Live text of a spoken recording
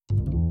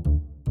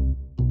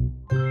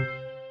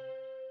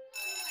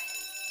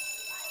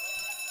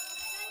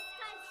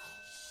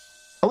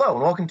Hello,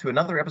 and welcome to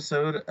another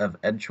episode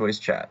of EdChoice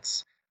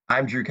Chats.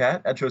 I'm Drew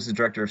Catt, EdChoice's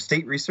Director of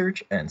State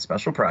Research and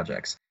Special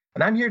Projects,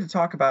 and I'm here to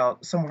talk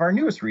about some of our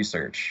newest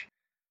research.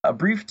 A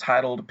brief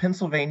titled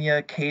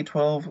Pennsylvania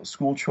K-12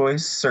 School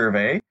Choice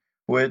Survey,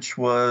 which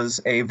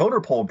was a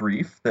voter poll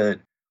brief that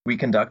we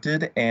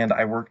conducted, and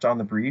I worked on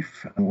the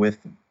brief with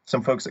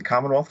some folks at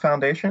Commonwealth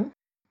Foundation.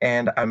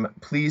 And I'm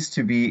pleased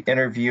to be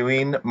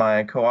interviewing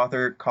my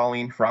co-author,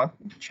 Colleen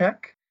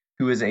Franchek,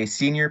 who is a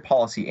senior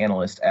policy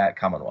analyst at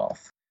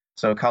Commonwealth.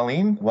 So,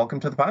 Colleen, welcome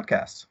to the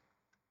podcast.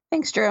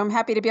 Thanks, Drew. I'm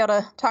happy to be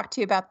able to talk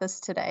to you about this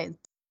today. It's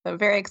a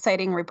very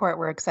exciting report.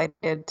 We're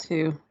excited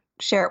to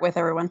share it with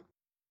everyone.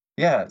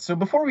 Yeah, so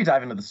before we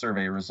dive into the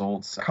survey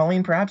results,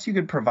 Colleen, perhaps you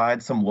could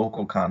provide some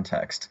local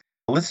context.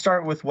 Let's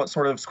start with what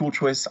sort of school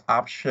choice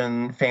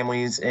option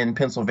families in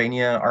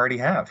Pennsylvania already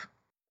have.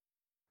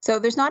 So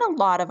there's not a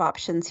lot of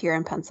options here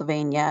in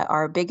Pennsylvania.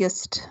 Our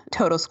biggest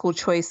total school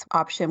choice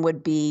option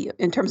would be,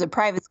 in terms of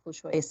private school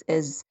choice,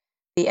 is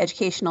the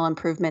Educational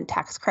Improvement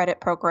Tax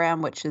Credit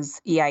Program, which is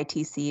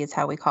EITC is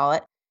how we call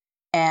it.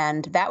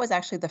 And that was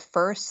actually the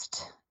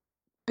first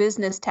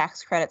business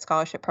tax credit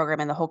scholarship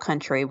program in the whole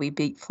country. We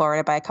beat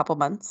Florida by a couple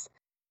months.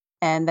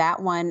 And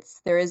that one,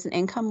 there is an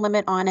income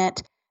limit on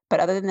it. But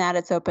other than that,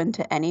 it's open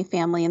to any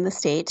family in the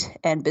state,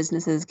 and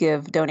businesses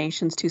give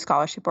donations to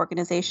scholarship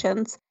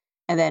organizations.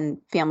 And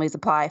then families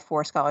apply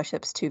for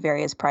scholarships to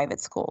various private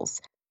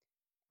schools.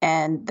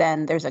 And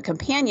then there's a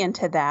companion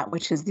to that,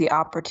 which is the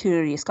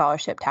Opportunity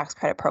Scholarship Tax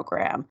Credit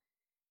Program.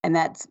 And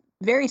that's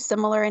very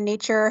similar in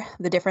nature.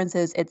 The difference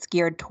is it's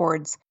geared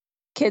towards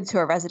kids who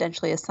are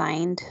residentially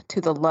assigned to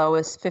the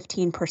lowest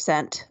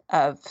 15%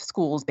 of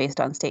schools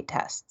based on state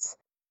tests.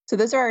 So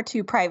those are our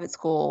two private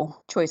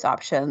school choice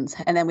options.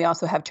 And then we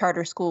also have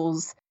charter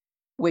schools,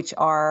 which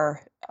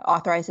are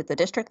authorized at the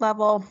district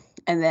level,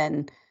 and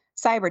then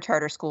cyber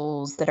charter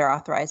schools that are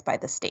authorized by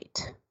the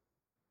state.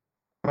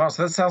 Wow,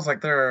 so that sounds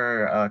like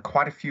there are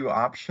quite a few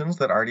options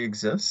that already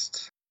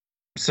exist.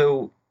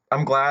 So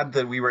I'm glad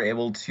that we were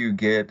able to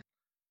get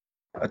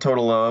a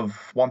total of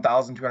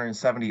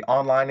 1,270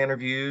 online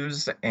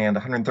interviews and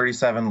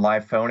 137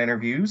 live phone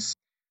interviews.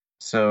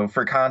 So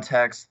for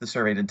context, the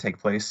survey did take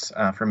place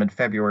from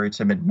mid-February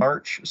to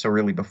mid-March, so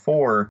really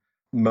before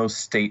most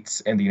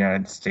states in the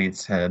United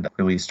States had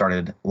really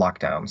started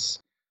lockdowns,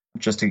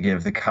 just to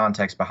give the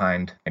context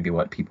behind maybe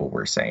what people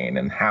were saying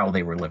and how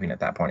they were living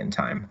at that point in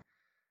time.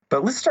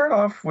 But let's start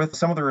off with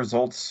some of the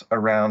results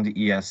around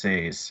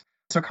ESAs.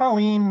 So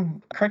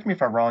Colleen, correct me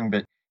if I'm wrong,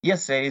 but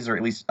ESAs, or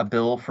at least a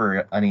bill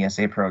for an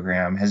ESA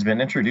program, has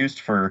been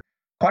introduced for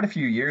quite a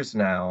few years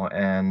now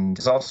and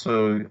has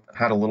also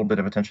had a little bit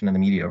of attention in the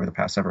media over the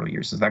past several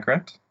years. Is that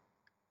correct?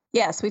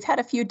 Yes, we've had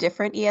a few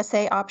different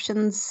ESA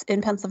options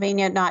in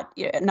Pennsylvania, not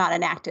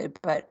enacted,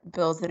 but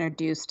bills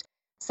introduced.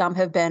 Some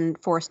have been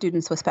for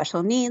students with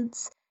special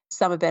needs,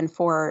 some have been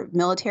for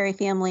military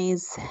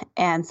families,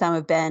 and some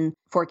have been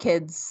for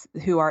kids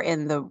who are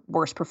in the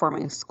worst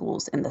performing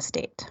schools in the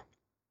state.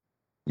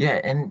 Yeah,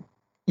 and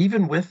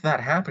even with that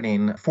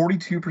happening,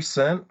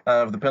 42%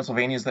 of the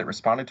Pennsylvanians that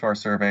responded to our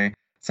survey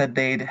said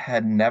they'd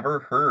had never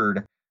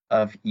heard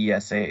of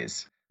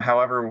ESAs.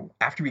 However,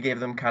 after we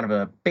gave them kind of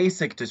a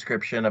basic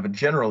description of a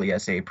general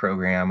ESA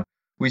program,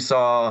 we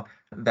saw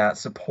that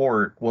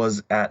support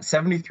was at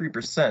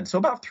 73%. So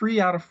about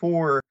 3 out of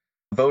 4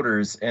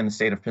 voters in the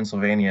state of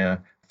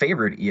Pennsylvania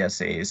favored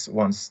ESAs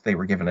once they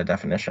were given a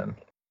definition.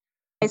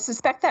 I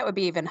suspect that would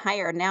be even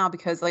higher now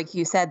because, like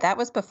you said, that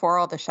was before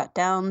all the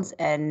shutdowns.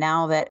 And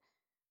now that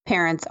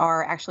parents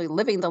are actually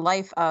living the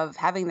life of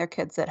having their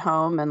kids at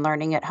home and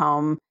learning at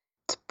home,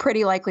 it's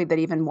pretty likely that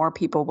even more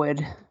people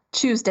would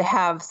choose to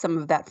have some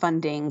of that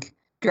funding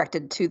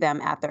directed to them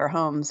at their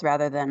homes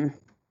rather than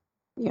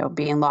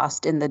being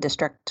lost in the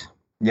district.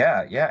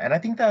 Yeah. And I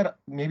think that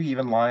maybe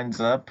even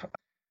lines up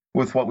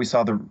with what we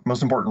saw, the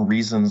most important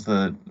reasons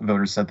that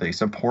voters said they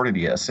supported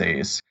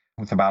ESAs,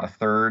 with about a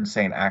third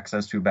saying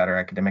access to a better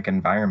academic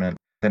environment,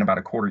 then about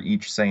a quarter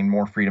each saying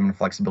more freedom and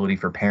flexibility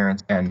for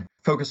parents and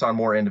focus on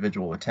more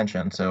individual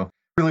attention. So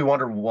really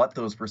wonder what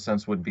those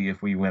percents would be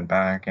if we went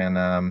back and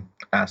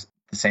asked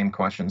the same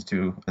questions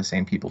to the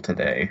same people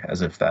today,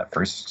 as if that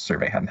first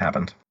survey hadn't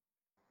happened.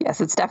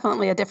 Yes, it's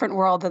definitely a different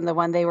world than the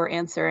one they were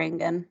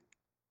answering in.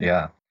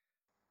 Yeah.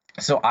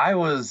 So I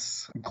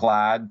was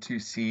glad to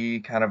see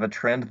kind of a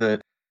trend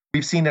that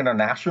we've seen in a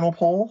national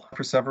poll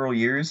for several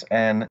years,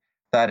 and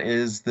that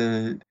is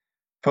the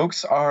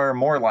folks are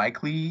more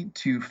likely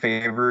to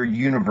favor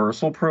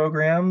universal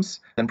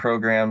programs than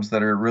programs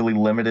that are really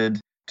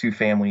limited to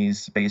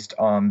families based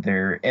on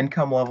their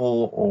income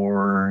level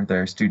or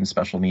their student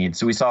special needs.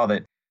 So we saw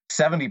that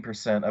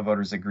 70% of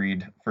voters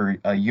agreed for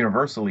a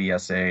universal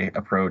ESA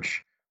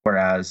approach,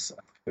 whereas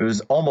it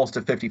was almost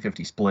a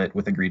 50-50 split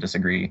with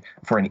agree-disagree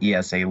for an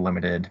ESA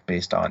limited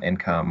based on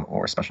income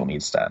or special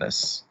needs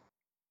status.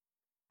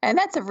 And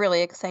that's a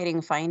really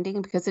exciting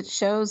finding because it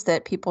shows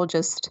that people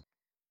just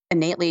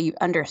innately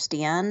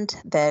understand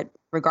that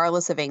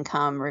regardless of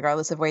income,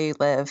 regardless of where you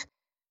live,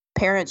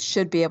 parents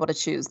should be able to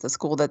choose the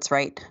school that's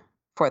right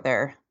for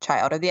their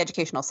child or the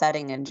educational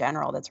setting in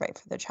general that's right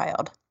for their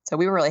child. So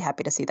we were really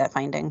happy to see that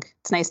finding.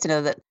 It's nice to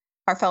know that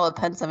our fellow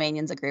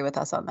Pennsylvanians agree with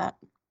us on that.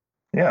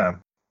 Yeah.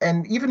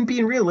 And even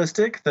being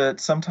realistic that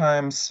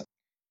sometimes,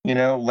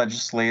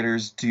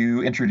 legislators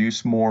do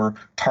introduce more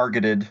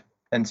targeted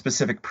and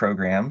specific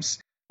programs.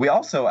 We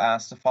also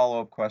asked a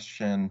follow up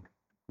question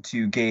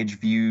to gauge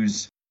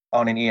views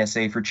on an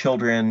ESA for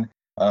children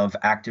of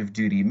active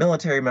duty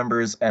military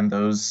members and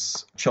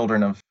those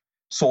children of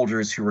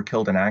soldiers who were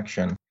killed in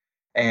action.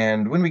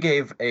 And when we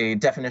gave a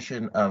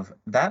definition of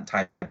that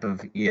type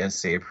of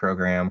ESA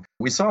program,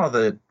 we saw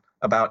that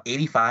about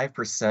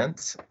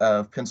 85%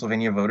 of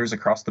Pennsylvania voters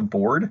across the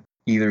board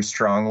either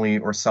strongly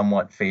or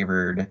somewhat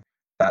favored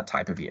that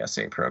type of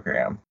ESA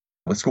program,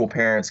 with school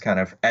parents kind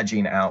of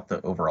edging out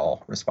the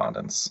overall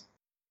respondents.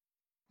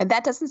 And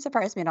that doesn't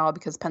surprise me at all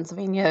because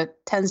Pennsylvania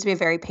tends to be a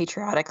very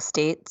patriotic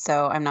state.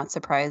 So I'm not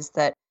surprised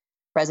that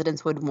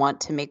residents would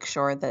want to make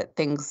sure that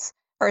things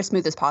are as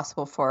smooth as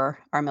possible for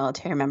our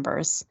military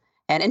members.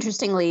 And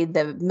interestingly,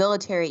 the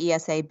military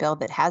ESA bill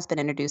that has been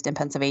introduced in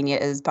Pennsylvania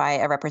is by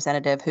a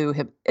representative who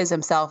is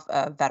himself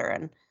a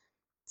veteran.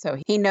 So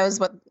he knows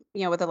what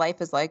the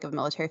life is like of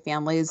military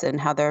families and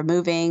how they're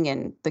moving,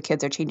 and the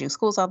kids are changing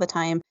schools all the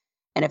time.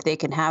 And if they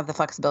can have the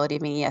flexibility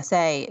of an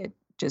ESA, it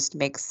just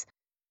makes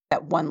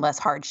that one less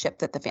hardship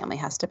that the family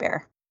has to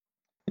bear.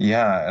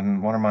 Yeah,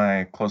 and one of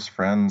my close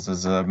friends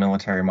is a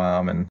military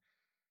mom, and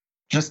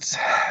just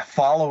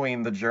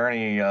following the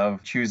journey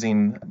of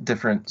choosing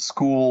different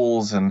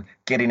schools and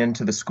getting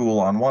into the school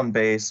on one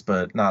base,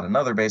 but not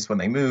another base when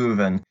they move,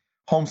 and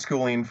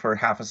homeschooling for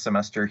half a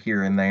semester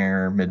here and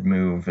there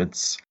mid-move.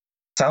 It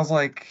sounds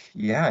like,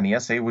 yeah, an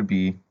ESA would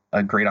be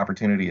a great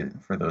opportunity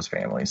for those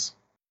families.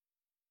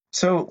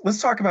 So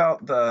let's talk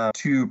about the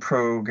two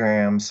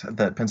programs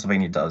that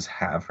Pennsylvania does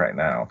have right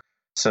now.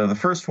 So the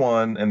first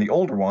one and the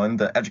older one,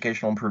 the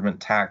Educational Improvement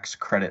Tax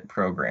Credit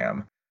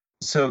Program.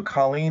 So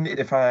Colleen,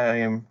 if I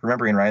am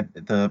remembering right,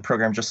 the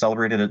program just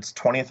celebrated its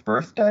 20th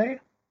birthday?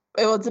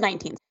 It was the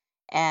 19th.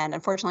 And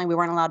unfortunately, we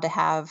weren't allowed to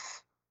have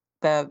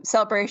the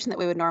celebration that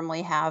we would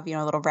normally have,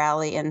 a little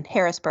rally in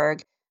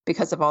Harrisburg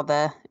because of all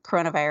the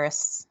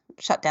coronavirus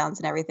shutdowns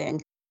and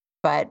everything.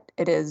 But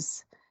it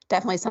is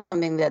definitely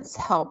something that's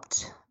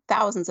helped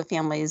thousands of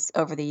families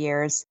over the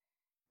years.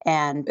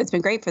 And it's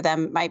been great for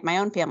them. My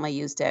own family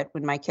used it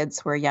when my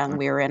kids were young.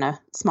 We were in a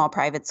small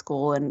private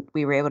school and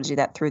we were able to do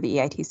that through the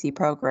EITC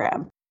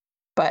program.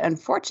 But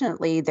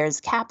unfortunately, there's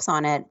caps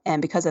on it.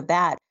 And because of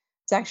that,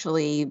 it's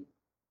actually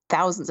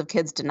thousands of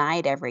kids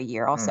denied every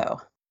year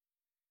also.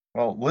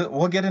 Well,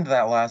 we'll get into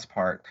that last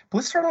part. But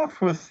let's start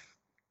off with,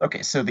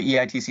 okay, so the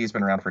EITC has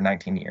been around for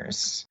 19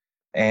 years.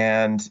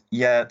 And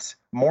yet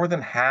more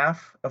than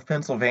half of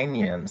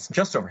Pennsylvanians,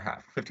 just over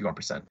half,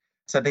 51%,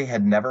 said they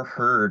had never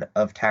heard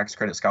of tax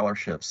credit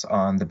scholarships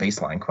on the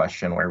baseline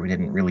question where we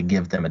didn't really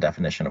give them a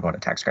definition of what a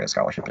tax credit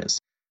scholarship is.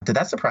 Did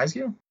that surprise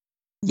you?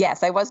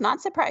 Yes, I was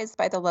not surprised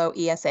by the low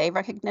ESA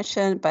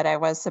recognition, but I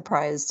was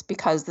surprised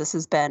because this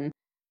has been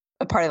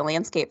a part of the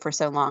landscape for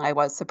so long. I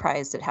was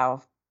surprised at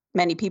how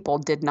many people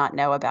did not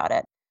know about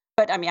it.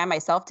 But I mean, I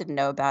myself didn't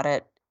know about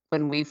it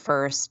when we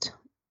first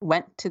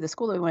went to the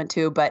school that we went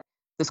to, but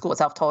the school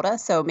itself told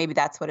us. So maybe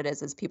that's what it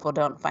is people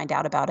don't find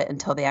out about it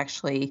until they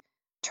actually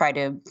try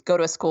to go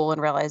to a school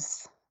and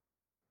realize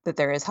that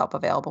there is help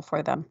available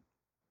for them.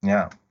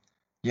 Yeah.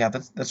 Yeah,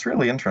 that's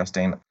really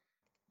interesting.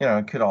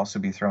 It could also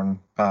be thrown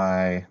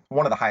by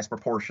one of the highest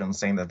proportions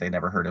saying that they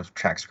never heard of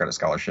tax credit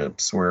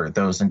scholarships were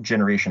those in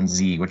Generation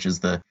Z, which is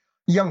the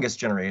youngest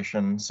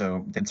generation.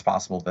 So it's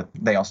possible that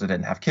they also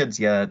didn't have kids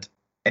yet.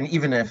 And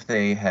even if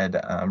they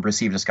had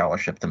received a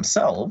scholarship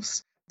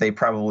themselves, they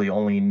probably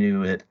only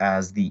knew it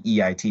as the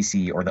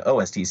EITC or the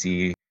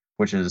OSTC,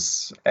 which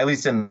is, at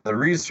least in the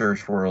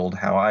research world,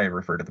 how I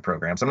refer to the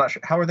programs. I'm not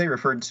sure. How are they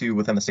referred to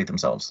within the state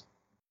themselves?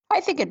 I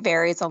think it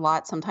varies a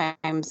lot.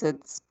 Sometimes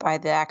it's by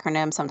the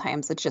acronym,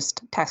 sometimes it's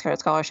just tax credit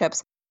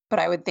scholarships. But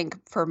I would think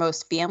for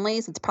most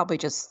families, it's probably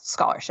just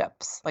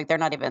scholarships. Like they're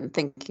not even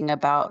thinking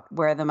about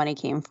where the money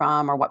came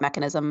from or what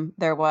mechanism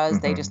there was.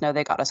 They just know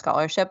they got a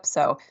scholarship.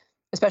 So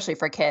especially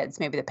for kids,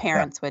 maybe the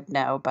parents would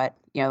know, but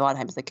a lot of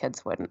times the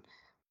kids wouldn't.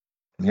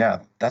 Yeah,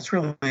 that's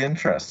really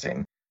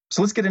interesting.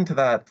 So let's get into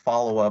that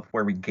follow-up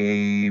where we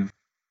gave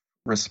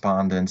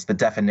respondents the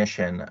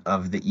definition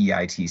of the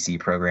EITC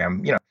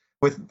program,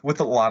 with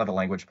a lot of the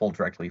language pulled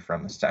directly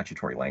from the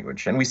statutory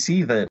language. And we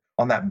see that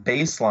on that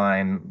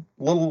baseline,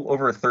 a little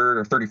over a third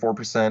or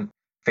 34%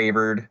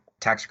 favored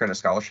tax credit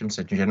scholarships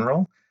in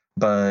general.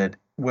 But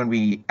when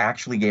we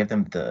actually gave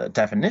them the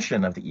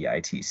definition of the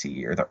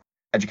EITC or the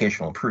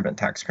Educational Improvement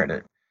Tax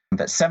Credit,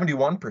 that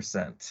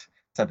 71%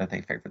 said that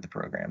they favored the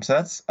program. So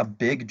that's a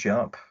big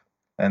jump.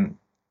 And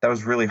that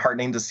was really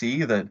heartening to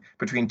see that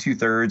between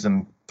 2/3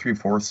 and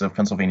 3/4 of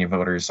Pennsylvania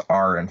voters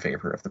are in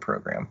favor of the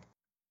program.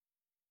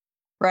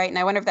 Right. And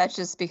I wonder if that's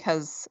just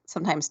because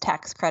sometimes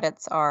tax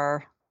credits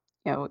are,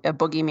 a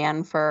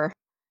boogeyman for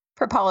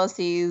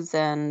policies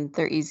and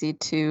they're easy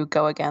to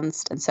go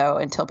against. And so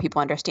until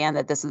people understand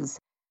that this is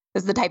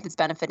the type that's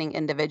benefiting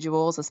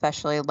individuals,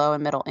 especially low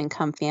and middle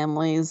income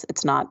families,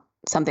 it's not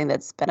something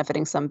that's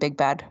benefiting some big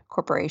bad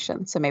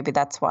corporation. So maybe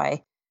that's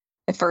why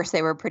at first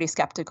they were pretty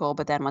skeptical,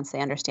 but then once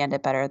they understand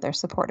it better, they're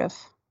supportive.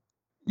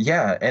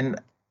 Yeah, and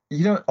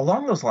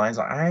along those lines,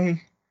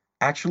 I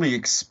actually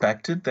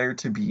expected there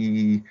to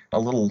be a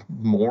little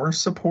more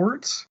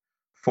support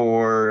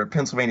for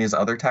Pennsylvania's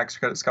other tax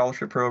credit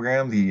scholarship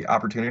program, the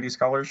Opportunity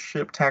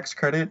Scholarship Tax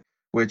Credit,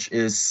 which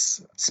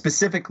is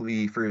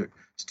specifically for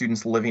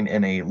students living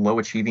in a low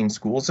achieving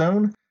school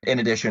zone, in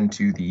addition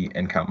to the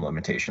income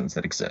limitations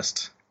that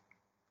exist.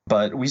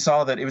 But we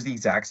saw that it was the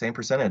exact same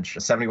percentage,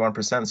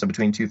 71%. So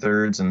between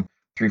 2/3 and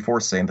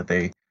 3/4 saying that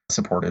they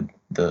supported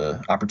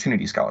the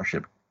Opportunity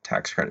Scholarship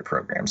Tax Credit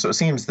Program. So it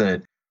seems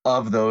that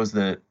of those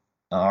that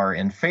are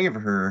in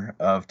favor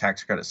of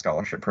tax credit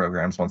scholarship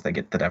programs, once they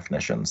get the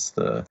definitions,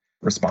 the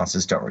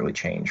responses don't really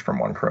change from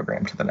one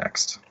program to the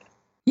next.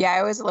 Yeah,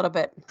 I was a little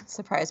bit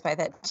surprised by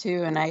that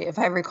too. And if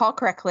I recall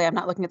correctly, I'm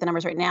not looking at the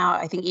numbers right now.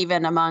 I think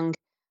even among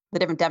the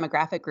different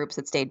demographic groups,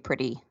 it stayed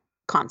pretty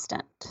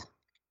constant.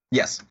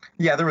 Yes.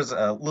 Yeah, there was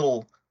a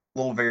little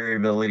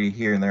variability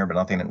here and there, but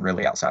nothing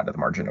really outside of the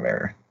margin of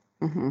error.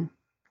 Mm-hmm.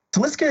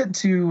 So let's get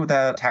to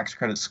that tax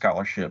credit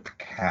scholarship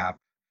cap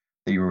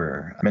that you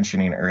were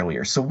mentioning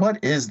earlier. So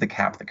what is the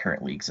cap that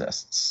currently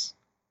exists?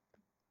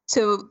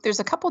 So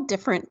there's a couple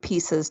different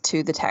pieces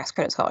to the tax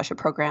credit scholarship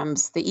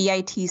programs. The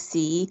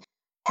EITC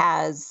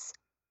has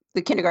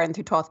the kindergarten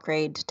through 12th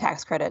grade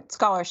tax credit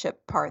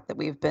scholarship part that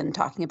we've been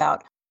talking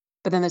about.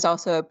 But then there's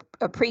also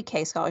a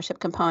pre-K scholarship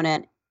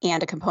component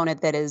and a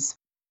component that is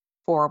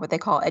for what they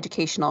call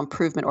educational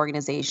improvement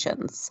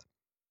organizations.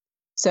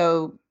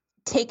 So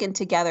taken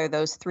together,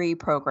 those three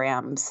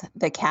programs,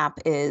 the cap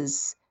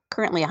is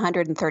currently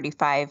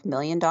 $135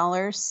 million.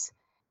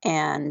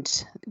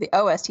 And the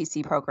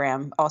OSTC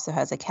program also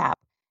has a cap,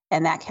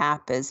 and that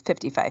cap is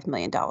 $55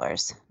 million.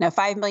 Now,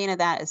 $5 million of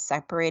that is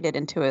separated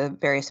into a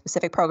very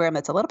specific program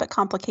that's a little bit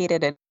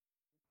complicated and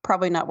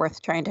probably not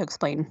worth trying to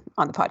explain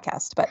on the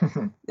podcast, but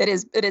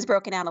it is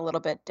broken out a little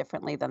bit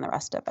differently than the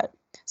rest of it.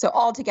 So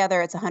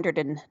altogether, it's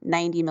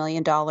 $190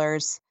 million.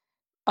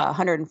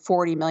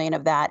 $140 million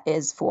of that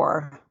is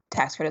for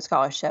tax credit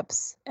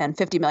scholarships, and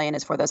 $50 million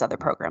is for those other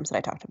programs that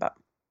I talked about.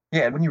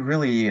 Yeah, when you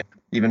really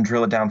even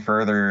drill it down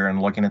further and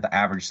looking at the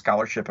average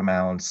scholarship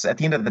amounts, at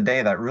the end of the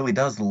day, that really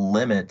does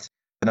limit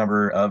the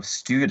number of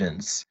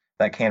students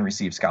that can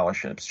receive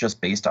scholarships just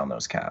based on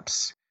those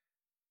caps.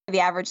 The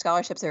average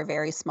scholarships are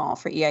very small.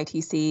 For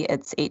EITC,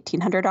 it's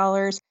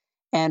 $1,800,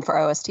 and for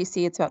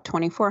OSTC, it's about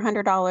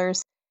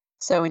 $2,400.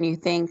 So when you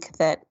think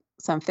that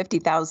some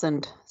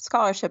 50,000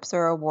 scholarships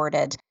are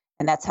awarded,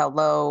 and that's how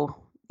low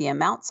the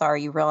amounts are,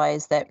 you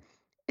realize that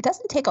it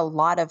doesn't take a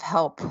lot of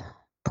help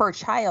per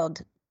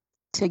child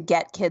to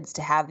get kids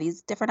to have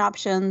these different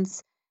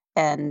options.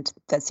 And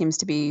that seems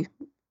to be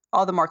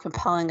all the more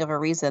compelling of a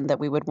reason that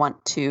we would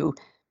want to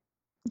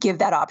give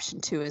that option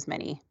to as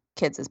many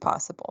kids as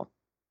possible.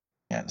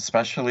 Yeah,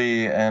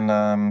 especially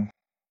in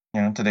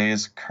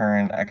today's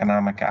current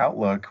economic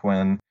outlook,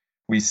 when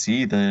we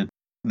see that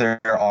there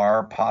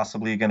are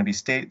possibly going to be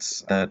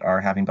states that are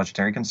having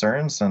budgetary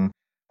concerns. And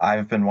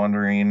I've been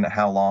wondering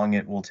how long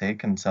it will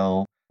take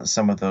until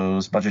some of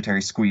those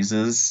budgetary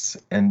squeezes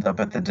end up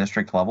at the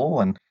district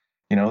level. And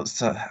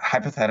so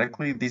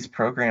hypothetically, these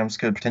programs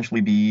could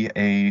potentially be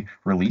a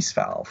release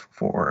valve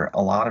for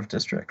a lot of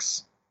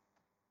districts.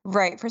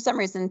 Right. For some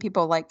reason,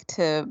 people like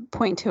to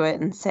point to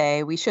it and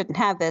say we shouldn't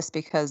have this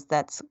because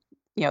that's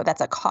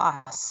a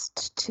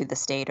cost to the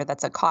state, or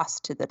that's a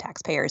cost to the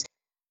taxpayers.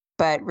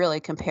 But really,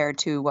 compared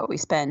to what we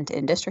spend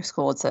in district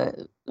school, it's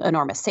a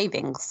enormous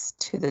savings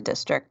to the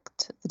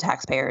district, the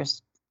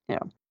taxpayers.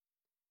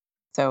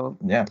 So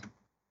yeah,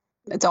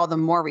 it's all the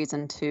more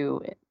reason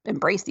to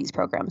embrace these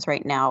programs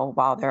right now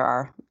while there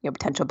are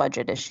potential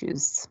budget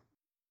issues.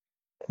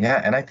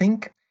 Yeah, and I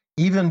think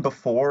even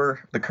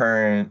before the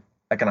current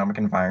economic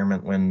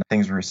environment, when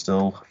things were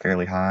still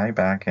fairly high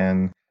back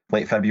in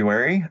late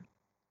February,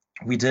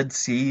 we did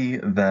see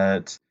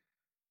that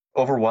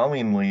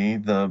overwhelmingly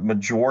the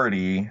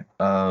majority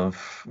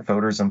of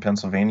voters in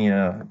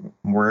Pennsylvania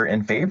were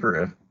in favor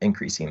of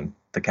increasing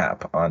the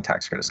cap on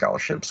tax credit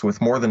scholarships,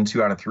 with more than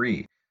 2 out of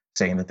 3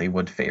 saying that they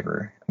would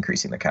favor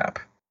increasing the cap.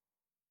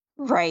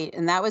 Right.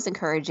 And that was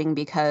encouraging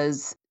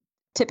because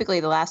typically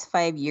the last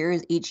 5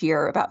 years, each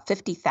year, about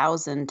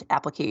 50,000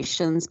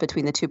 applications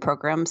between the two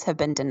programs have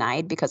been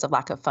denied because of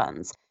lack of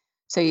funds.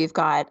 So you've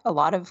got a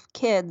lot of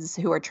kids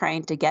who are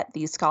trying to get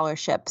these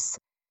scholarships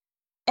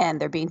and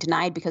they're being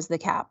denied because of the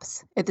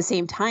caps. At the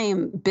same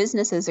time,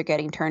 businesses are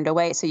getting turned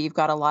away. So you've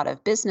got a lot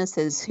of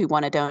businesses who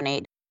want to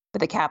donate, but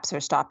the caps are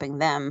stopping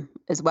them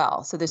as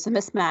well. So there's a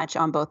mismatch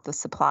on both the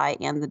supply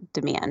and the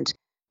demand.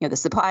 The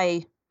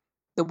supply,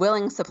 the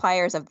willing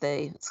suppliers of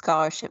the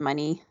scholarship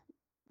money,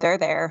 they're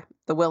there.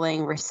 The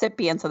willing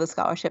recipients of the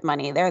scholarship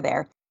money, they're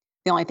there.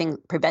 The only thing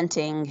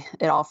preventing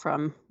it all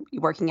from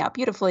working out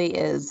beautifully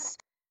is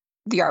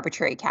the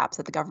arbitrary caps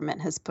that the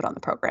government has put on the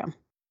program.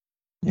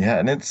 Yeah,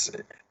 and it's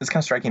kind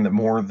of striking that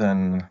more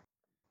than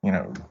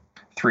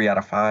 3 out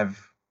of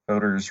 5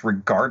 voters,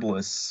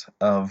 regardless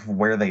of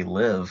where they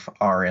live,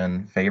 are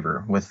in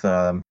favor, with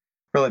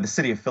really the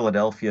city of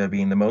Philadelphia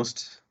being the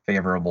most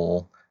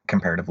favorable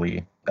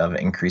comparatively of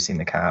increasing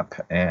the cap,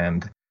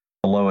 and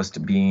the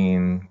lowest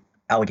being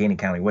Allegheny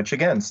County, which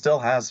again still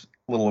has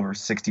a little over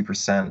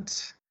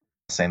 60%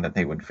 saying that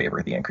they would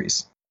favor the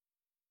increase.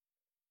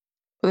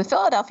 The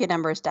Philadelphia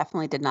numbers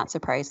definitely did not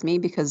surprise me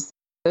because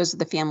those are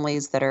the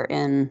families that are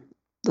in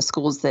the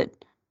schools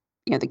that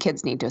the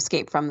kids need to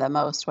escape from the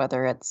most,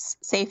 whether it's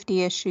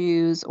safety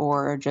issues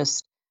or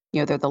just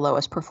they're the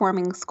lowest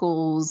performing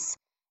schools,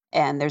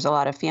 and there's a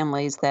lot of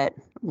families that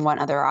want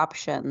other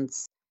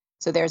options.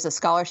 So there's a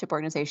scholarship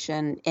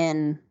organization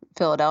in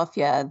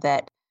Philadelphia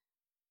that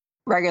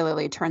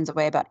regularly turns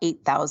away about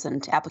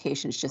 8,000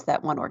 applications, just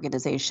that one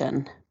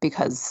organization,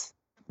 because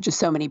just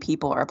so many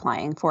people are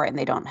applying for it and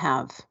they don't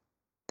have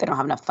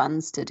enough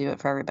funds to do it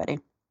for everybody.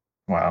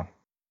 Wow.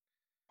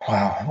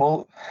 Wow.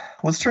 Well,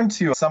 let's turn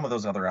to some of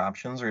those other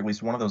options, or at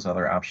least one of those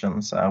other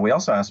options. We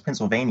also asked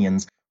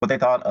Pennsylvanians what they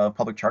thought of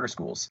public charter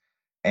schools.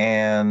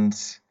 And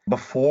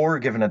before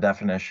given a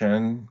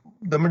definition,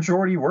 the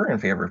majority were in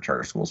favor of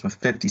charter schools, with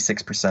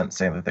 56%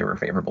 saying that they were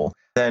favorable.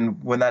 Then,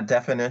 when that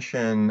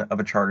definition of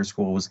a charter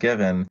school was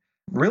given,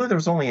 really there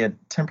was only a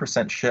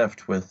 10%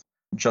 shift, with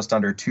just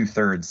under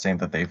 2/3 saying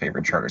that they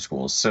favored charter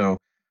schools. So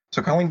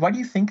Colleen, why do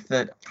you think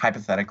that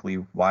hypothetically,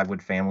 why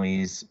would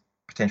families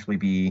potentially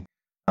be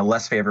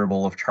less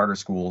favorable of charter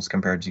schools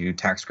compared to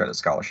tax credit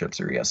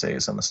scholarships or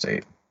ESAs in the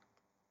state?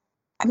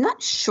 I'm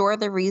not sure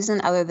the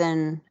reason other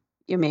than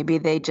maybe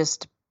they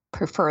just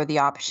prefer the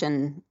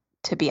option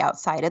to be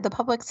outside of the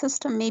public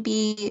system.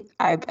 Maybe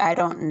I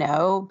don't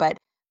know, but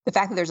the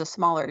fact that there's a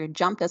smaller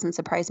jump doesn't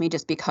surprise me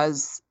just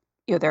because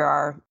there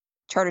are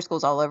charter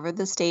schools all over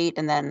the state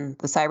and then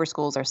the cyber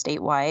schools are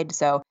statewide.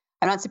 So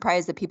I'm not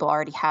surprised that people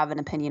already have an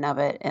opinion of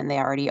it and they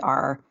already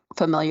are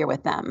familiar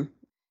with them.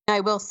 Now, I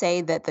will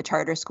say that the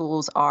charter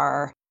schools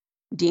are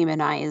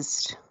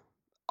demonized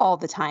all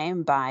the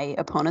time by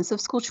opponents of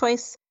school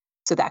choice.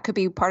 So that could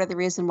be part of the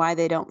reason why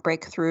they don't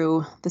break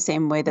through the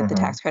same way that the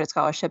Hmm. tax credit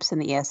scholarships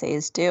and the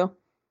ESAs do.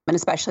 And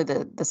especially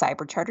the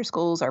cyber charter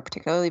schools are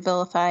particularly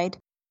vilified,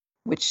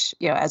 which,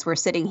 as we're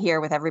sitting here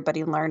with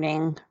everybody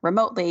learning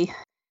remotely,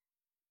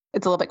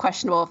 it's a little bit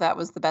questionable if that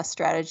was the best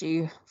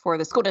strategy for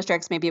the school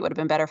districts. Maybe it would have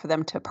been better for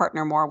them to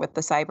partner more with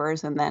the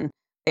cybers, and then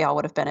they all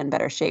would have been in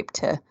better shape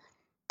to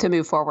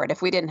move forward.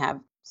 If we didn't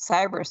have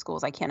cyber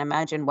schools, I can't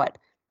imagine what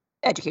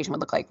education would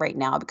look like right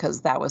now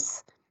because that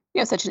was,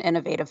 such an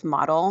innovative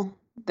model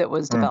that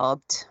was Mm.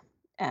 developed,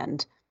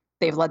 and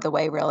they've led the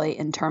way really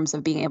in terms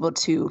of being able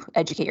to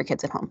educate your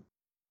kids at home.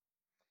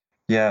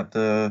 Yeah,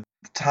 the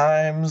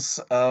times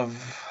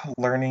of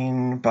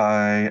learning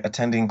by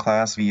attending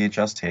class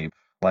VHS tape,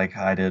 like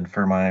I did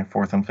for my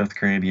fourth and fifth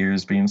grade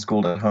years being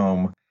schooled at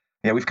home.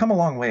 Yeah, we've come a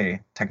long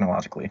way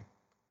technologically.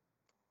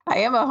 I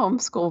am a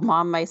homeschool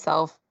mom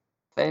myself,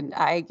 and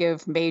I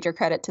give major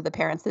credit to the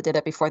parents that did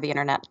it before the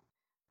internet.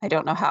 I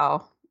don't know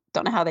how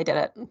they did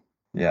it.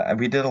 Yeah, and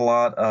we did a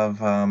lot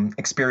of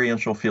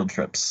experiential field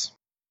trips.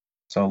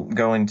 So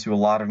going to a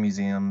lot of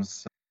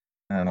museums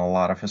and a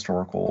lot of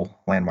historical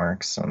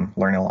landmarks and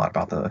learning a lot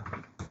about the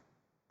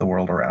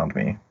world around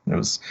me.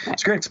 It's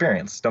a great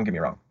experience. Don't get me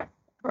wrong.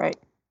 Right,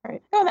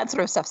 right. And that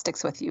sort of stuff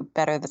sticks with you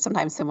better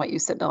sometimes than what you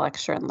sit in a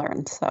lecture and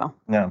learn. So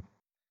Yeah.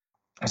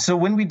 So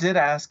when we did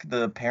ask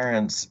the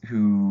parents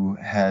who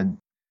had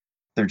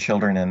their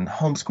children in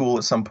homeschool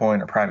at some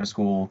point or private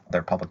school,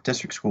 their public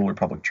district school or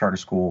public charter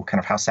school, kind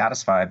of how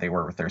satisfied they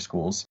were with their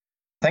schools,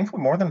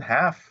 thankfully more than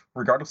half,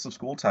 regardless of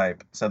school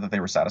type, said that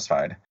they were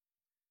satisfied.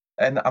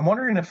 And I'm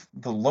wondering if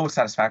the lowest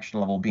satisfaction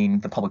level being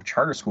the public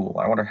charter school,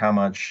 I wonder how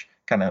much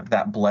kind of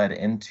that bled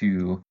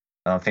into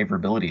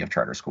favorability of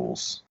charter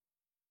schools.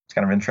 It's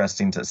kind of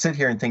interesting to sit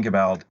here and think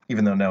about,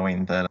 even though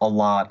knowing that a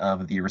lot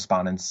of the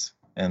respondents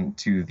and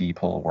to the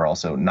poll were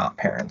also not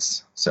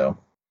parents. So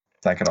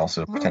that could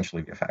also right,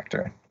 potentially be a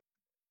factor.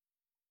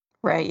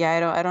 right.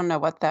 Yeah, I don't know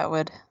what that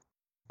would.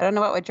 I don't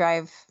know what would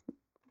drive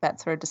that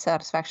sort of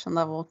dissatisfaction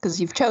level because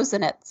you've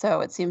chosen it.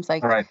 So it seems All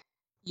like right.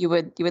 you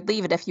would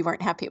leave it if you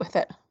weren't happy with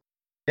it.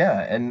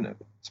 Yeah. And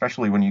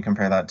especially when you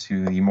compare that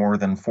to the more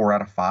than 4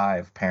 out of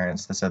 5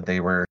 parents that said they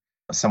were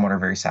somewhat or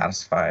very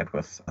satisfied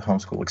with the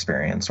homeschool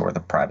experience or the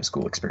private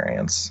school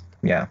experience.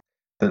 Yeah.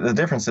 The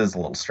difference is a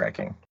little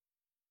striking.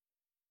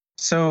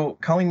 So,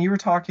 Colleen, you were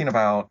talking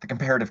about the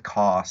comparative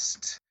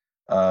cost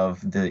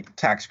of the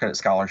tax credit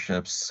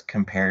scholarships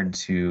compared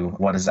to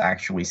what is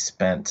actually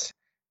spent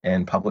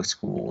in public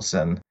schools.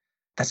 And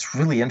that's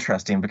really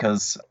interesting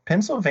because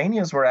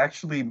Pennsylvanians were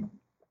actually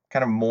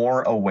kind of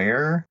more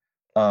aware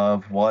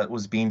of what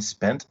was being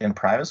spent in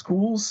private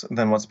schools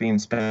than what's being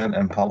spent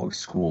in public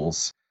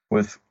schools,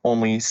 with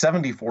only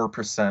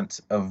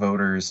 74% of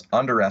voters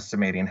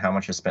underestimating how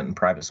much is spent in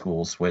private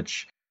schools,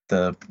 which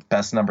the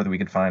best number that we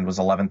could find was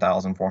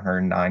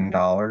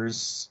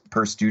 $11,409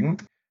 per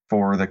student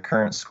for the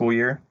current school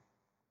year.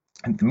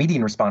 And the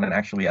median respondent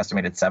actually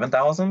estimated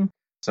 7,000.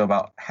 So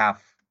about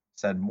half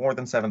said more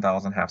than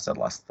 7,000, half said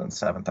less than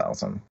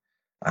 7,000.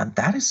 And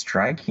that is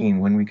striking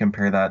when we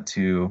compare that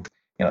to,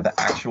 the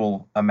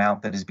actual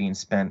amount that is being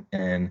spent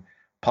in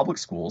public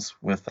schools,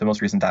 with the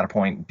most recent data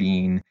point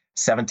being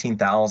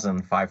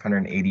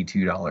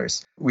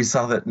 $17,582. We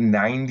saw that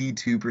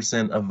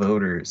 92% of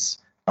voters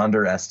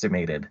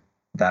underestimated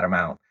that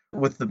amount,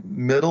 with the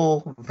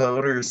middle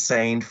voters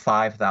saying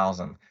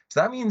 5,000. So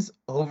that means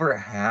over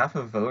half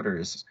of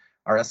voters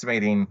are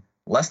estimating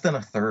less than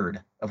a third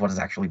of what is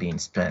actually being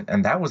spent.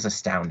 And that was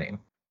astounding.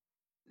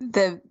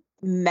 The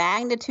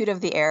magnitude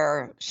of the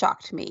error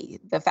shocked me.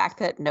 The fact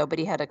that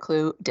nobody had a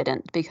clue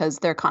didn't, because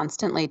they're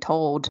constantly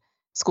told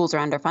schools are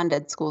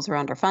underfunded, schools are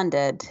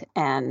underfunded.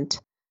 And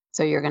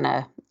so you're going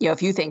to,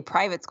 if you think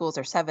private schools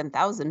are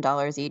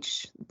 $7,000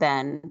 each,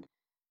 then,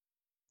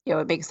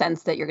 it makes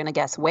sense that you're going to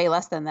guess way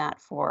less than that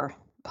for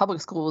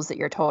public schools that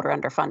you're told are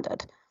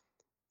underfunded.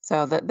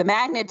 So the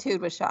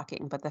magnitude was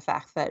shocking, but the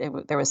fact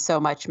that there was so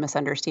much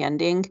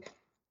misunderstanding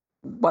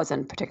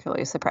wasn't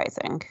particularly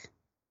surprising.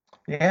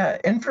 Yeah,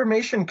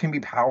 information can be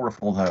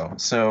powerful, though.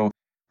 So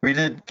we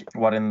did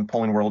what in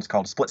polling world is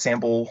called split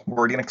sample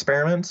wording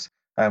experiments,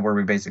 where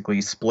we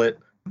basically split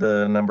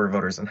the number of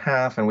voters in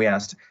half, and we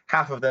asked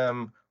half of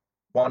them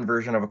one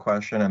version of a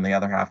question and the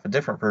other half a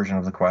different version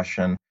of the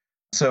question.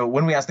 So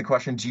when we asked the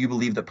question, do you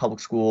believe that public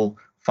school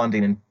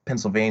funding in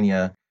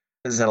Pennsylvania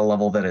is at a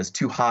level that is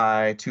too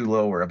high, too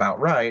low, or about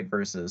right,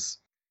 versus,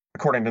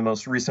 according to the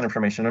most recent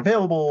information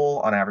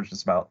available, on average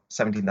it's about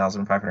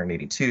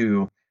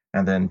 17,582.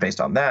 And then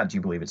based on that, do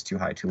you believe it's too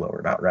high, too low, or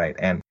about right?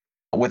 And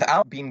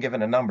without being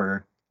given a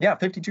number,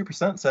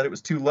 52% said it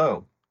was too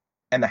low.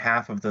 And the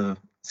half of the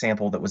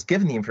sample that was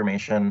given the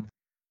information,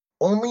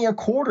 only a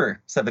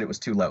quarter said that it was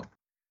too low.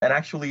 And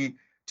actually,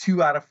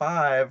 2 out of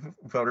 5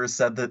 voters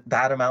said that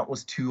that amount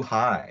was too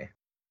high.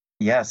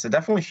 Yes, it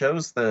definitely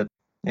shows that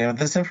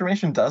this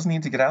information does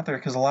need to get out there,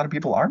 because a lot of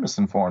people are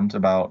misinformed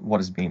about what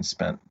is being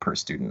spent per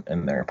student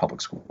in their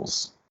public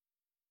schools.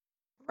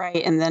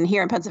 Right. And then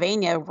here in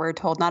Pennsylvania, we're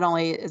told not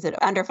only is it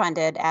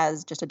underfunded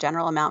as just a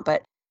general amount,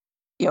 but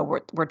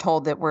we're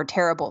told that we're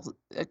terrible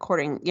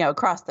according,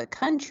 across the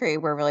country,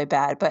 we're really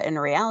bad. But in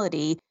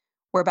reality,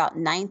 we're about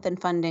ninth in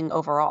funding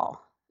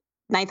overall,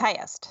 ninth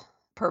highest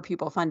per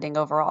pupil funding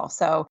overall.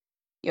 So,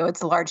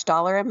 it's a large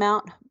dollar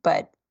amount,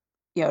 but,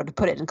 to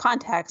put it in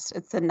context,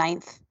 it's the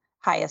ninth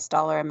highest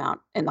dollar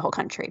amount in the whole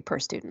country per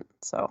student.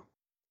 So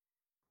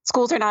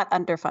schools are not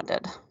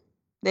underfunded.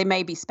 They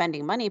may be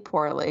spending money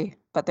poorly,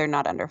 but they're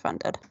not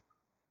underfunded.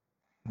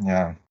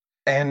 Yeah.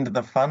 And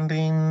the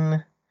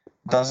funding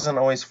doesn't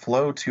always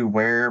flow to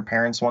where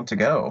parents want to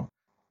go.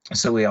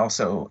 So we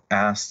also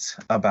asked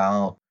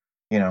about,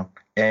 in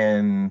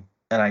an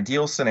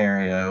ideal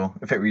scenario,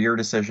 if it were your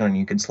decision and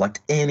you could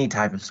select any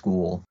type of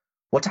school,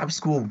 what type of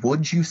school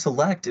would you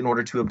select in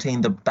order to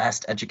obtain the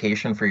best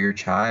education for your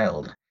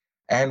child?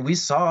 And we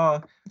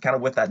saw, kind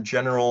of with that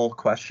general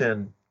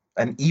question,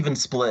 an even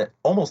split,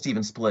 almost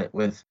even split,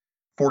 with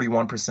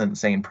 41%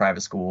 saying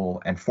private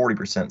school and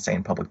 40%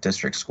 saying public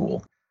district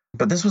school.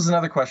 But this was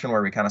another question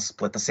where we kind of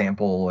split the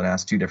sample and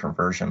asked 2 different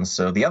versions.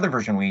 So the other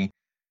version we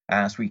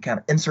asked, we kind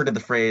of inserted the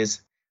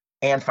phrase,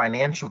 and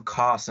financial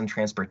costs and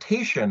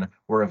transportation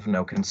were of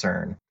no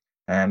concern.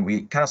 And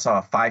we kind of saw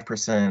a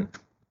 5%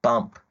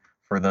 bump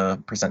for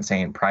the percent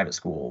saying private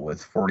school,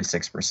 with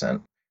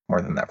 46%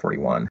 more than that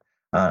 41.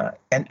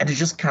 And to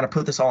just kind of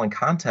put this all in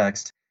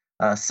context,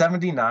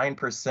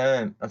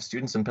 79% of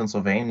students in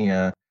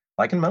Pennsylvania,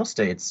 like in most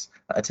states,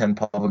 attend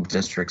public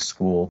district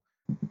school.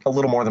 A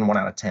little more than 1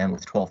 out of 10,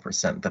 with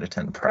 12% that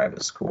attend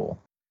private school.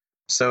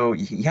 So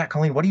yeah,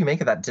 Colleen, what do you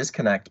make of that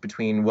disconnect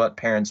between what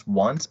parents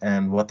want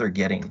and what they're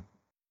getting?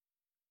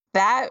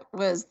 That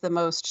was the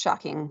most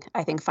shocking,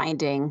 I think,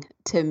 finding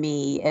to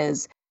me,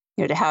 is,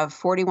 to have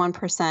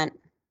 41%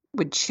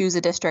 would choose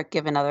a district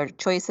given other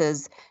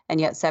choices, and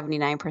yet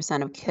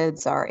 79% of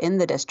kids are in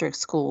the district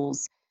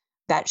schools.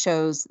 That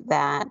shows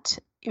that,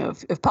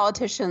 if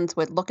politicians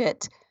would look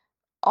at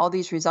all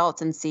these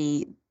results and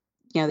see,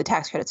 the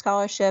tax credit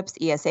scholarships,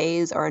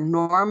 ESAs are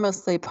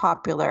enormously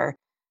popular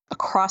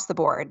across the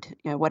board,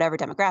 whatever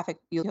demographic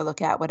you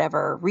look at,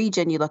 whatever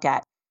region you look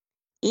at.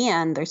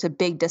 And there's a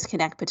big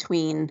disconnect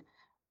between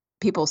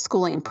people's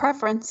schooling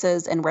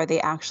preferences and where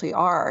they actually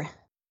are.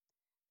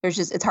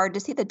 It's hard to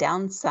see the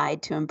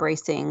downside to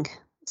embracing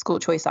school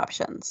choice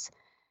options.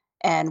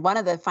 And one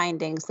of the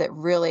findings that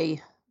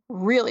really,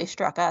 really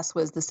struck us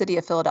was the city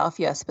of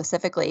Philadelphia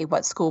specifically.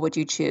 What school would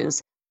you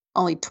choose?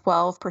 Only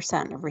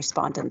 12% of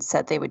respondents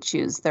said they would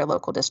choose their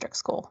local district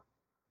school.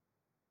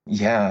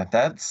 Yeah,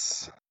 that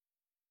is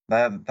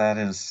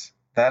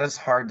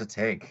hard to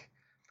take.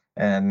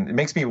 And it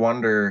makes me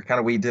wonder, kind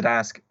of, we did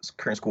ask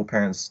current school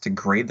parents to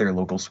grade their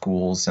local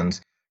schools, and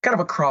kind of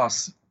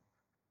across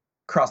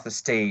the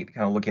state,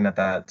 kind of looking at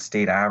that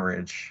state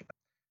average,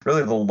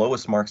 really the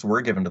lowest marks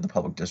were given to the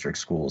public district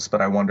schools.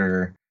 But I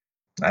wonder,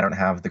 I don't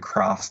have the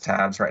cross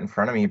tabs right in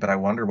front of me, but I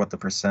wonder what the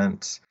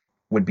percent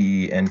would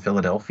be in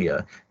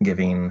Philadelphia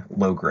giving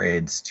low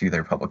grades to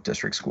their public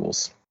district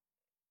schools.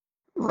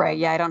 Right.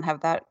 Yeah, I don't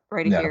have that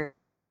right here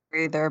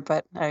either,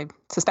 but I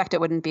suspect it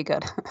wouldn't be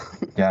good.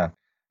 Yeah.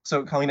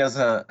 So, Colleen, as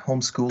a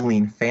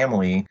homeschooling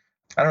family,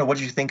 I don't know, what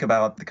did you think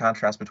about the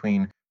contrast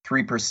between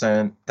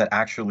 3% that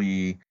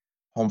actually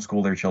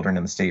homeschool their children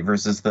in the state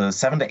versus the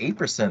 7 to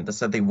 8% that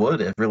said they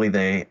would if really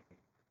they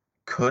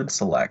could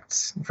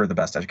select for the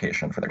best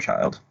education for their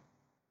child.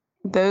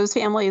 Those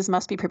families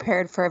must be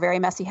prepared for a very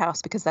messy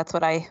house because that's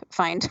what I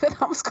find with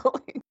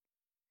homeschooling.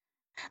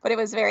 But it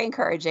was very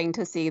encouraging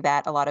to see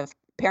that a lot of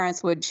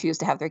parents would choose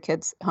to have their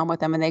kids home with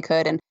them when they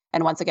could. And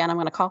once again, I'm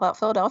going to call out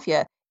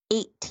Philadelphia.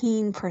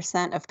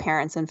 18% of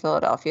parents in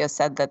Philadelphia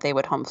said that they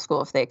would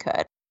homeschool if they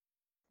could.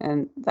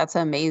 And that's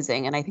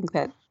amazing. And I think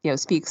that,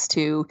 speaks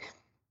to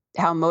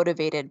how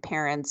motivated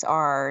parents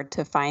are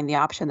to find the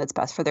option that's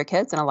best for their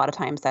kids. And a lot of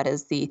times that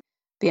is the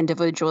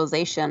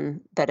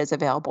individualization that is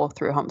available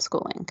through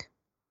homeschooling.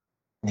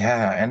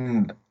 Yeah,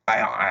 and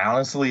I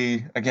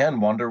honestly, again,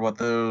 wonder what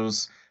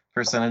those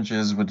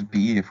percentages would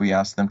be if we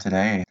asked them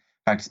today. In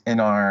fact, in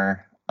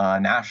our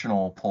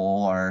national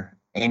poll, our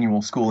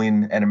annual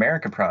Schooling in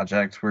America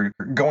project, we're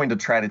going to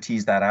try to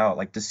tease that out,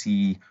 like to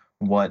see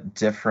what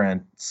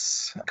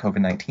difference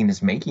COVID-19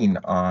 is making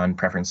on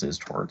preferences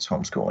towards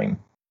homeschooling.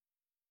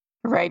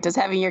 Right. Does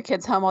having your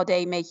kids home all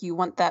day make you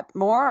want that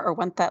more or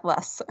want that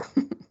less?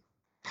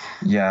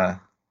 Yeah,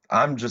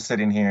 I'm just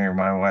sitting here.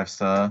 My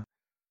wife's a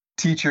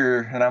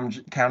teacher, and I'm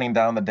counting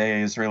down the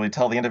days really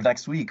till the end of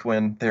next week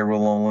when there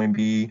will only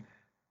be,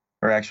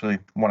 or actually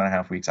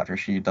 1.5 weeks after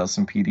she does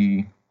some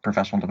PD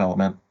professional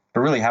development.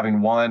 But really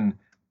having one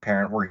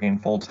parent working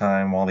full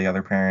time while the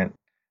other parent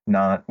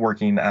not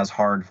working as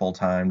hard full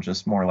time,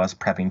 just more or less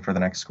prepping for the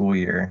next school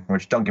year,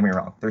 which don't get me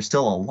wrong, there's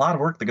still a lot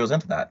of work that goes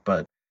into that.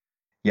 But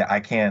yeah, I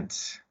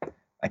can't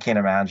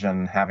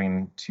imagine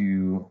having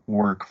to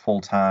work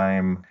full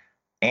time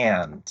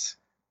and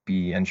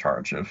be in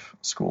charge of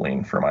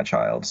schooling for my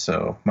child.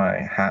 So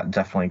my hat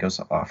definitely goes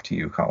off to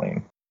you,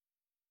 Colleen.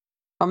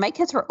 Well, my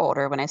kids were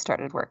older when I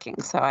started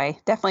working, so I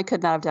definitely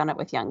could not have done it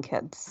with young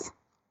kids.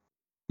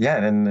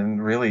 Yeah,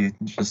 and really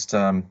just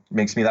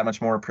makes me that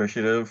much more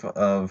appreciative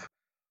of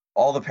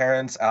all the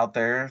parents out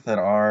there that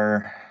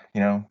are,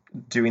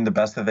 doing the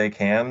best that they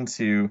can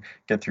to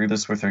get through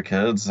this with their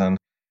kids. And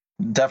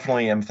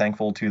definitely am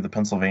thankful to the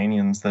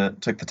Pennsylvanians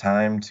that took the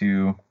time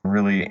to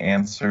really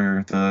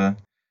answer the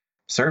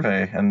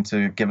survey and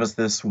to give us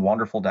this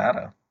wonderful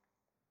data.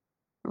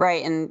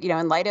 Right. And,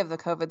 in light of the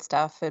COVID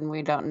stuff, and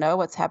we don't know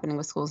what's happening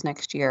with schools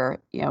next year,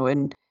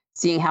 and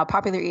seeing how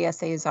popular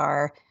ESAs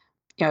are,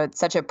 it's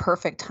such a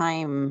perfect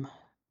time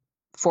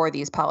for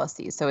these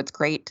policies. So it's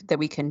great that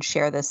we can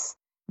share this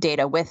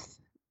data with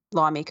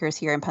lawmakers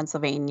here in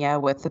Pennsylvania,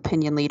 with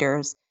opinion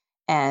leaders,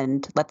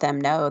 and let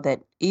them know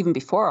that even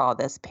before all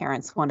this,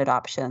 parents wanted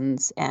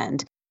options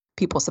and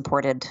people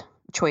supported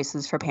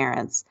choices for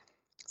parents.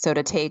 So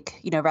to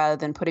take, rather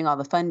than putting all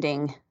the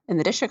funding in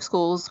the district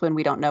schools when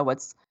we don't know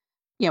what's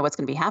going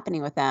to be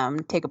happening with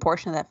them, take a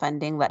portion of that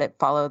funding, let it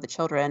follow the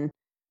children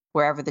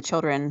wherever the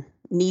children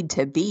need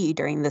to be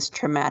during this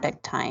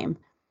traumatic time.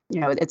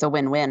 It's a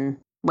win-win.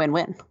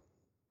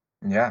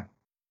 Yeah.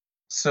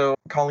 So,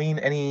 Colleen,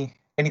 any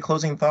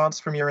closing thoughts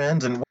from your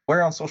end? And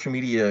where on social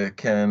media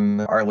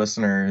can our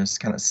listeners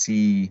kind of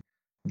see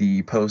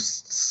the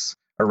posts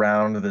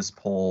around this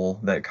poll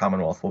that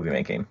Commonwealth will be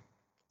making?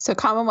 So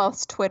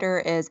Commonwealth's Twitter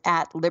is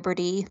at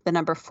Liberty, the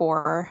number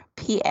 4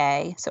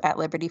 PA. So at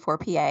Liberty 4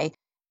 PA.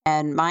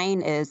 And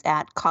mine is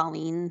at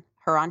Colleen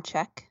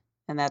Hronchich,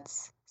 and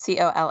that's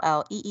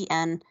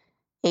COLLENHRONCICH.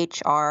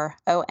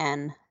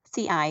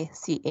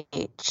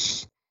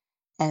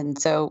 And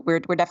so we're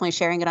definitely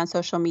sharing it on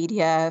social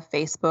media,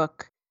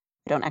 Facebook.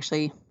 I don't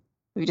actually,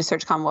 if you just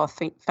search Commonwealth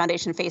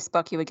Foundation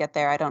Facebook, you would get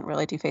there. I don't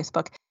really do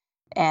Facebook.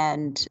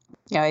 And,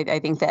 I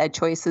think that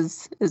EdChoice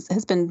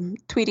has been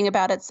tweeting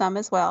about it some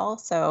as well.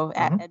 So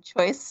at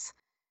EdChoice.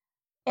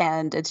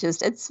 And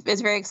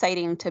it's very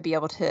exciting to be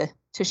able to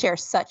share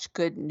such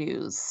good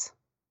news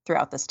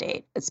throughout the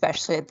state,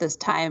 especially at this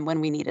time when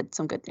we needed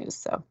some good news.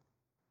 So,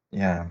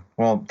 yeah.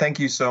 Well, thank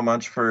you so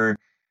much for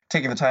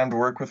taking the time to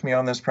work with me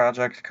on this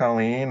project,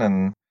 Colleen.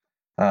 And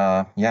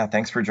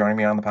thanks for joining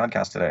me on the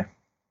podcast today.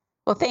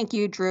 Well, thank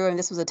you, Drew. And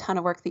this was a ton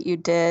of work that you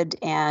did,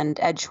 and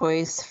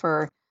EdChoice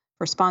for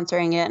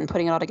sponsoring it and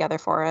putting it all together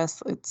for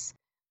us. It's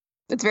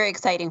very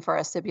exciting for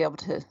us to be able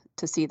to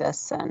see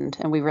this, and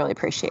we really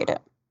appreciate it.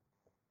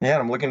 Yeah,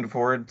 I'm looking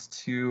forward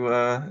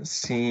to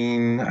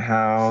seeing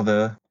how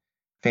the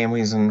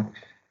families in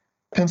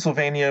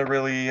Pennsylvania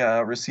really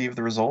receive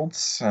the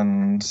results,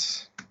 and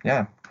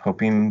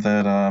hoping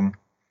that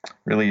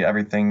really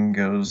everything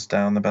goes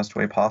down the best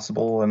way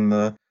possible in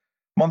the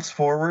months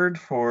forward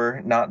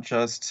for not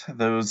just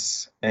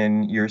those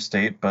in your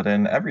state, but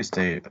in every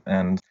state.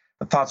 And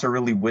the thoughts are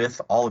really with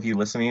all of you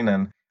listening,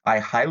 and I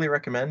highly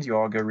recommend you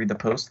all go read the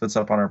post that's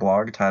up on our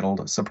blog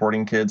titled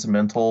Supporting Kids'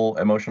 Mental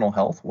Emotional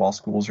Health While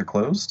Schools Are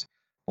Closed.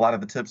 A lot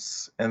of the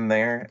tips in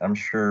there, I'm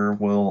sure,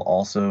 will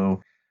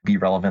also be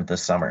relevant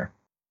this summer.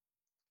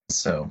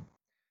 So,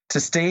 to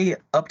stay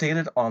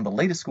updated on the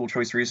latest school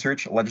choice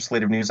research,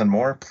 legislative news, and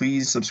more,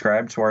 please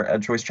subscribe to our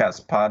EdChoice Chats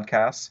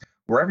podcasts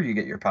wherever you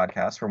get your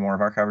podcasts for more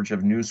of our coverage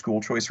of new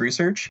school choice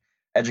research,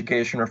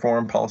 education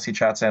reform, policy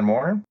chats, and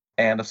more.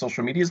 And if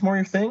social media is more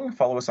your thing,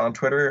 follow us on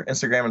Twitter,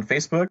 Instagram, and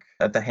Facebook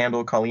at the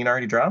handle Colleen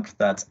already dropped.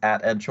 That's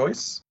at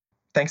EdChoice.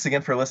 Thanks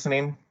again for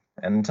listening.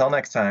 And until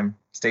next time,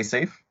 stay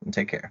safe and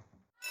take care.